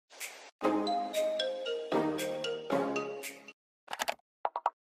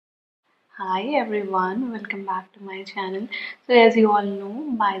Hi everyone, welcome back to my channel. So as you all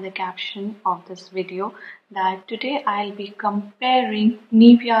know by the caption of this video that today I'll be comparing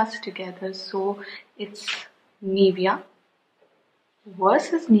Nivea's together. So it's Nivea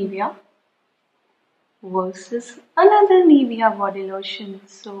versus Nivea versus another Nivea body lotion.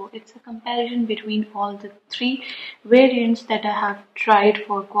 So it's a comparison between all the three variants that I have tried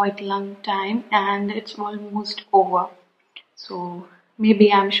for quite a long time and it's almost over. So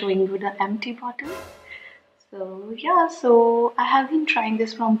maybe I'm showing you the empty bottle. So yeah, so I have been trying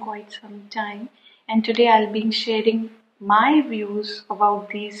this from quite some time, and today I'll be sharing my views about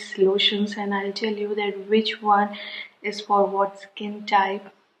these lotions, and I'll tell you that which one is for what skin type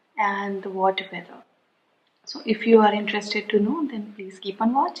and what weather. So if you are interested to know, then please keep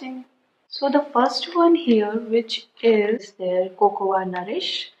on watching. So the first one here, which is their Cocoa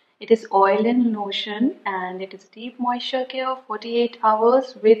Nourish. It is oil and lotion, and it is deep moisture care 48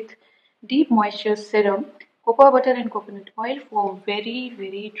 hours with deep moisture serum, cocoa butter and coconut oil for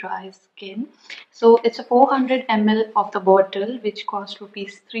very dry skin. So it's a 400 ml of the bottle, which costs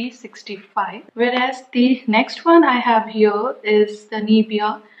rupees 365. Whereas the next one I have here is the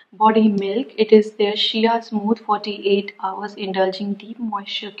Nivea Body Milk. It is their Shea Smooth 48 hours indulging deep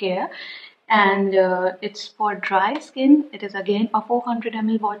moisture care, and it's for dry skin. It is again a 400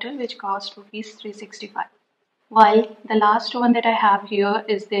 ml bottle which costs rupees 365. While the last one that I have here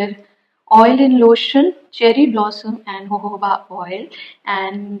is their oil in lotion, cherry blossom and jojoba oil,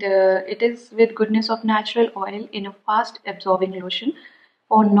 and it is with goodness of natural oil in a fast absorbing lotion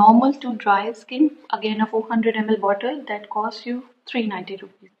for normal to dry skin. Again a 400 ml bottle that costs you 390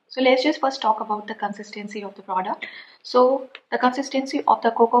 rupees. So let's just first talk about the consistency of the product. So the consistency of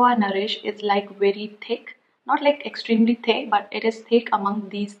the Cocoa Nourish is like very thick, not like extremely thick, but it is thick among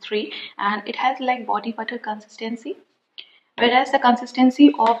these three, and it has like body butter consistency. Whereas the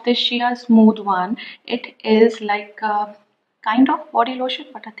consistency of the Shea Smooth one, it is like a kind of body lotion,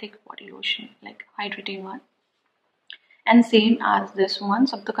 but a thick body lotion, like hydrating one. And same as this one,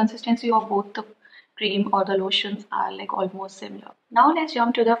 so the consistency of both the cream or the lotions are like almost similar. Now let's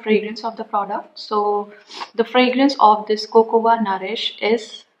jump to the fragrance of the product. So the fragrance of this Cocoa Nourish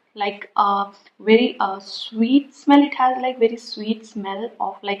is like a very sweet smell. It has like very sweet smell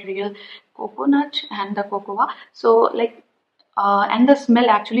of like real coconut and the cocoa. So like and the smell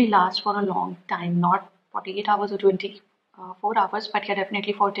actually lasts for a long time, not 48 hours or 24 hours, but yeah,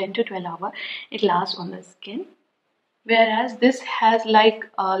 definitely for 10 to 12 hours it lasts on the skin. Whereas this has like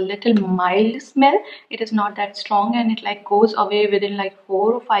a little mild smell. It is not that strong and it like goes away within like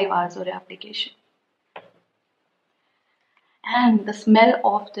 4 or 5 hours of application. And the smell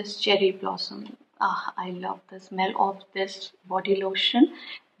of this cherry blossom. Ah, I love the smell of this body lotion.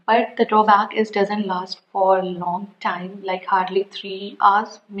 But the drawback is doesn't last for a long time, like hardly 3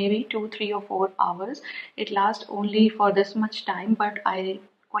 hours, maybe 2, 3 or 4 hours. It lasts only for this much time, but I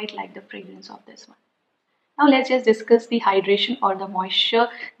quite like the fragrance of this one. Now let's just discuss the hydration or the moisture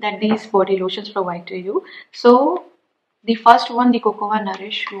that these body lotions provide to you. So the first one, the Cocoa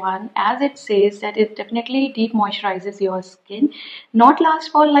Nourish one, as it says that it definitely deep moisturizes your skin. Not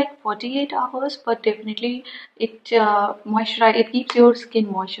last for like 48 hours, but definitely it keeps your skin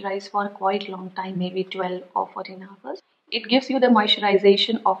moisturized for quite long time, maybe 12 or 14 hours. It gives you the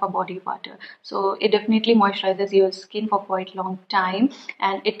moisturization of a body butter, so it definitely moisturizes your skin for quite long time,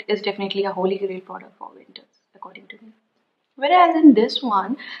 and it is definitely a holy grail product for winters according to me. Whereas in this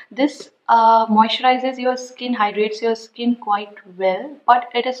one, this moisturizes your skin, hydrates your skin quite well, but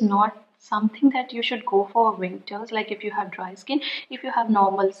it is not something that you should go for winters. Like if you have dry skin, if you have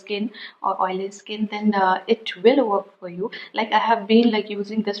normal skin or oily skin, then it will work for you. Like I have been like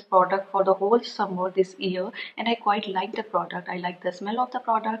using this product for the whole summer this year, and I quite like the product. I like the smell of the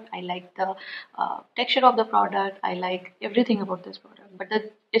product. I like the texture of the product. I like everything about this product.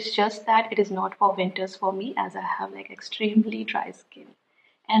 But it's just that it is not for winters for me, as I have like extremely dry skin.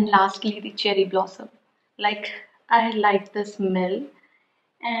 And lastly, the cherry blossom. Like I like the smell,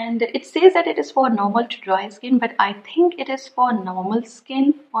 and it says that it is for normal to dry skin, but I think it is for normal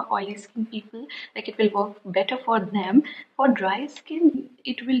skin, for oily skin people. Like it will work better for them. For dry skin,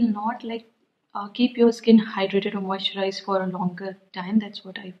 it will not like keep your skin hydrated or moisturized for a longer time. That's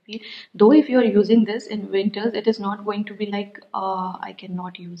what I feel. Though if you're using this in winters, it is not going to be like I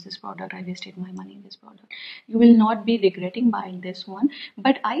cannot use this product, I wasted my money in this product. You will not be regretting buying this one,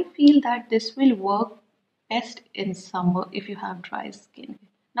 but I feel that this will work best in summer if you have dry skin.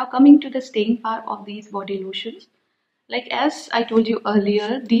 Now coming to the staying power of these body lotions, like as I told you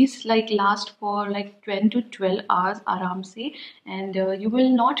earlier, these like last for like 10 to 12 hours aram se, and you will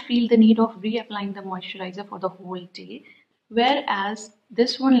not feel the need of reapplying the moisturizer for the whole day. whereas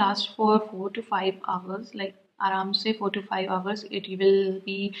this one lasts for 4 to 5 hours, like around say 4 to 5 hours. It will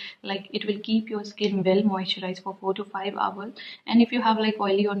be like, it will keep your skin well moisturized for 4 to 5 hours. And if you have like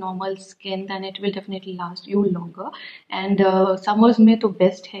oily or normal skin, then it will definitely last you longer. And summers में तो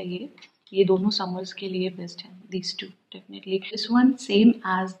best है ये दोनों summers के लिए best है, these two definitely. This one same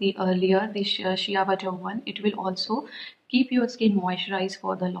as the earlier, the Shea butter one. It will also keep your skin moisturized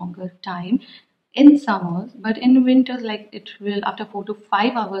for the longer time in summers, but in winters, like it will after 4 to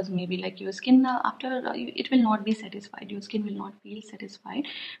 5 hours maybe, like your skin after it will not be satisfied, your skin will not feel satisfied,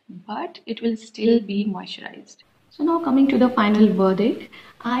 but it will still be moisturized. So now coming to the final verdict,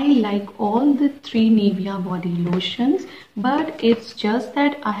 I like all the three Nivea body lotions, but it's just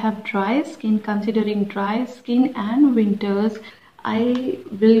that I have dry skin. Considering dry skin and winters, I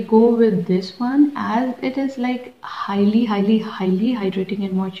will go with this one, as it is like highly hydrating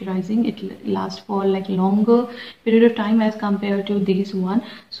and moisturizing. It lasts for like longer period of time as compared to this one.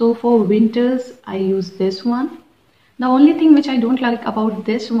 So for winters I use this one. The only thing which I don't like about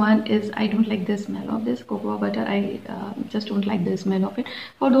this one is I don't like the smell of this cocoa butter. I just don't like the smell of it.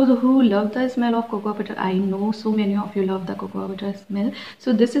 For those who love the smell of cocoa butter, I know so many of you love the cocoa butter smell.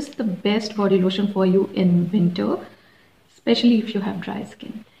 So this is the best body lotion for you in winter, especially if you have dry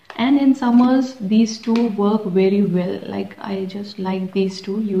skin. And in summers, these two work very well. Like I just like these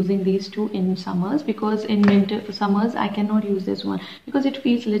two, using these two in summers, because in summers I cannot use this one because it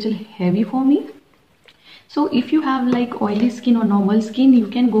feels a little heavy for me. So if you have like oily skin or normal skin, you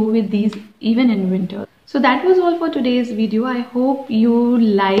can go with these even in winter. So that was all for today's video. I hope you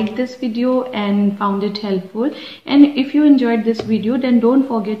liked this video and found it helpful. And if you enjoyed this video, then don't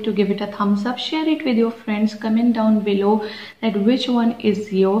forget to give it a thumbs up, share it with your friends, comment down below that which one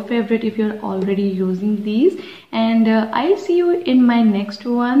is your favorite if you're already using these. And I'll see you in my next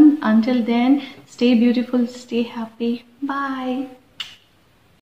one. Until then, stay beautiful, stay happy. Bye.